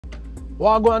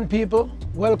Wagwan people,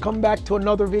 welcome back to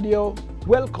another video.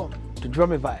 Welcome to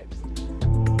Drummy Vibes.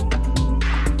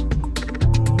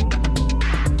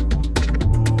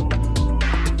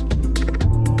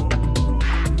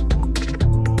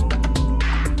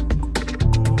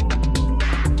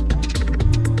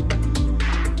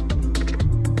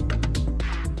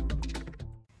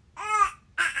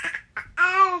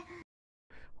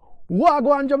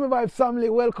 Wagwan Drummy Vibes family,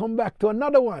 welcome back to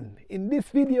another one. In this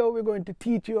video, we're going to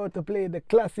teach you how to play the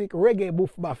classic reggae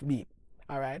boof baff beat.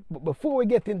 Alright, but before we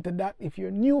get into that, if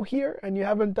you're new here and you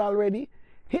haven't already,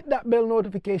 hit that bell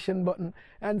notification button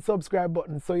and subscribe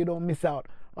button so you don't miss out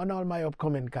on all my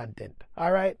upcoming content.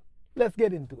 Alright, let's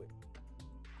get into it.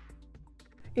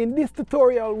 In this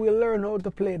tutorial, we'll learn how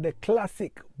to play the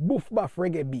classic boof baff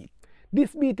reggae beat.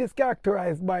 This beat is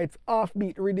characterized by its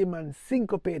offbeat rhythm and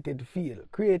syncopated feel,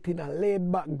 creating a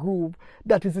laid-back groove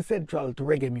that is essential to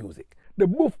reggae music. The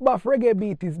boof baff reggae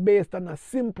beat is based on a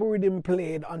simple rhythm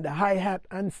played on the hi-hat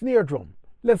and snare drum.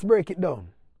 Let's break it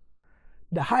down.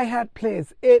 The hi-hat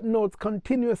plays 8 notes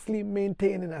continuously,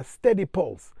 maintaining a steady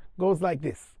pulse. Goes like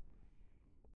this.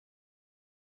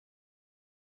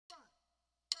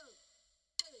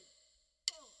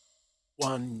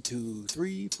 1, 2,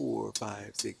 3, 4,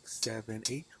 5, 6, 7,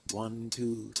 8. 1,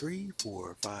 2, 3,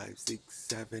 4, 5, 6,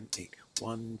 7, 8.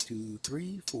 1, 2,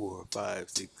 3, 4, 5,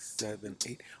 6, 7,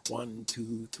 8. 1,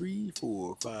 2, 3,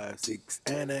 4, 5, 6,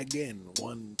 and again.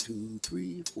 1, 2,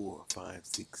 3, 4, 5,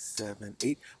 6, 7,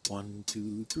 8. 1,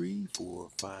 2, 3, 4,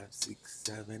 5, 6,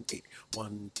 7, 8.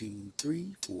 1, 2,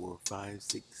 3, 4, 5,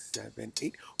 6, 7,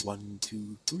 8. 1,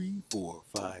 2, 3, 4,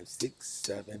 5, 6,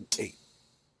 7, 8.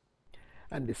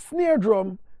 And the snare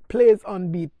drum plays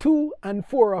on beat 2 and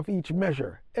 4 of each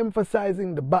measure,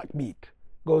 emphasizing the backbeat.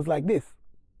 Goes like this.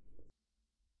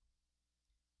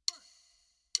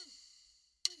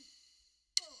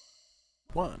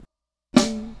 1,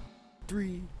 2,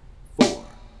 3, 4.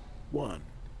 1,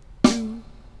 2,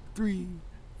 3,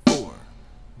 4.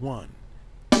 1,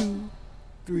 2,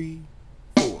 3,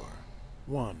 4.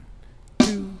 1,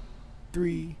 2,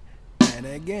 3, and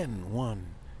again. 1,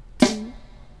 2,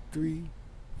 3,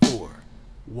 4.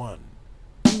 1,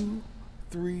 2,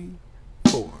 3,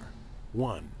 4.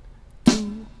 1,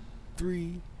 2,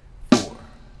 3, 4.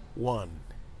 1,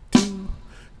 2,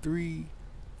 3,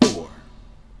 4.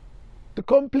 To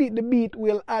complete the beat,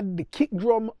 we'll add the kick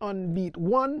drum on beat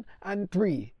 1 and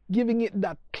 3, giving it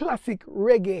that classic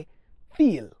reggae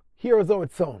feel. Here's how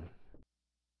it sounds.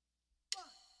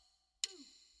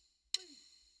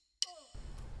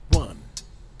 1,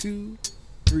 2,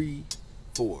 3,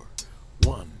 4.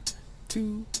 1,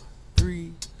 2,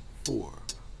 3, 4.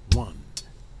 1,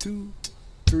 2,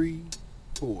 3,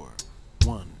 4.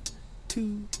 1,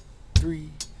 2, 3,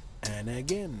 and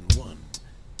again. 1,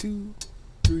 2,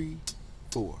 3,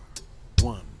 4.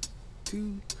 1,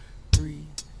 2, 3,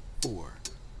 4.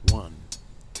 1,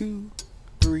 2,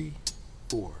 3,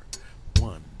 4.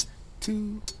 1,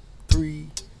 2, 3,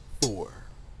 4.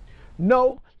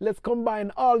 Now, let's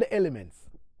combine all the elements.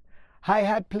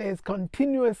 Hi-hat plays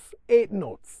continuous 8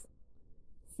 notes.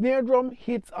 Snare drum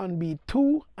hits on beat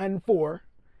 2 and 4.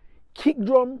 Kick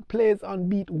drum plays on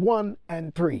beat 1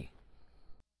 and 3.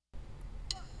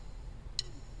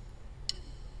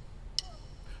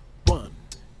 1,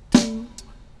 2,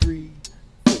 3,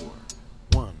 4.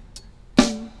 1,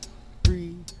 2,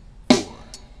 3, 4.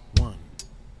 1,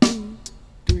 2,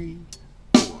 3,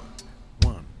 4.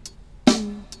 1,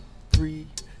 2, 3,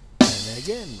 and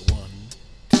again. 1,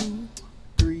 2,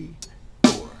 3,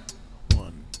 4.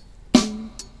 1, 2,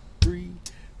 3,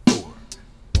 4.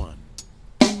 1,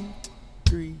 2,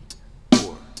 3,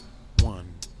 4. 1,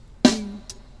 2,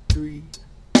 3,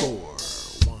 4.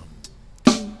 1,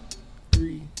 2,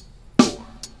 3, 4.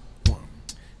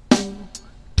 1, 2,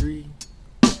 3,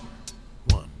 4.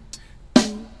 1,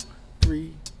 2,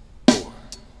 3, 4.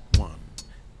 1,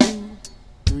 2,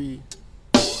 3,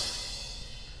 4.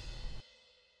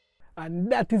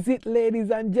 And that is it, ladies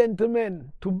and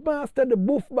gentlemen. To master the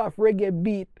boof baff reggae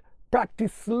beat,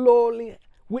 practice slowly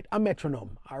with a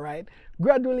metronome, alright?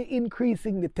 Gradually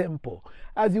increasing the tempo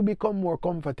as you become more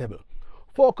comfortable.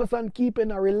 Focus on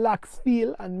keeping a relaxed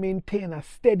feel and maintain a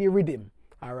steady rhythm,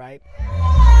 alright?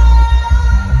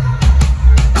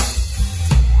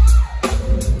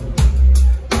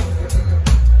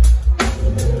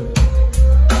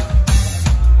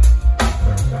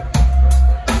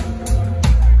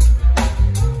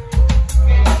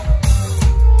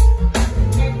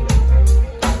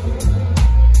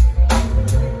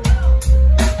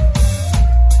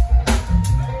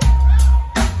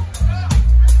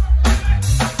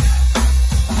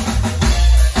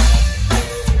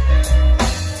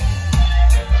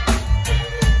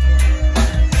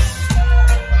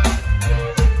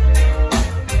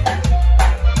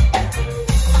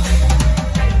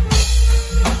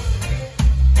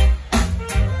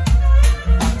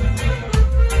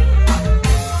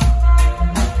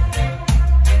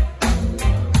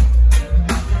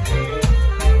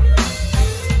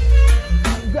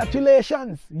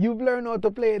 Congratulations, you've learned how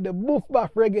to play the Boof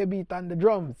Baff reggae beat on the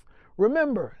drums.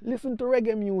 Remember, listen to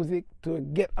reggae music to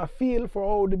get a feel for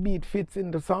how the beat fits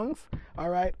in the songs,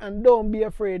 alright? And don't be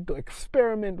afraid to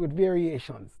experiment with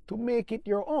variations to make it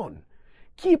your own.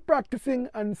 Keep practicing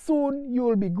and soon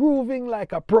you'll be grooving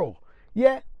like a pro.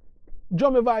 Yeah?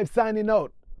 Drummy Vibe signing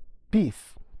out.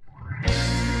 Peace.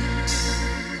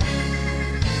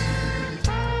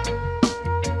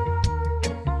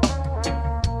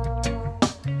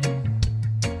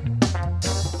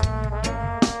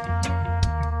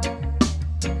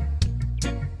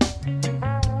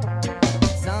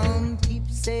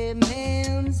 Say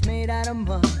man's made out of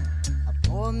mud, a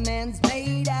poor man's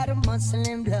made out of muscle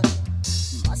and blood,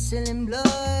 muscle and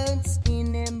blood.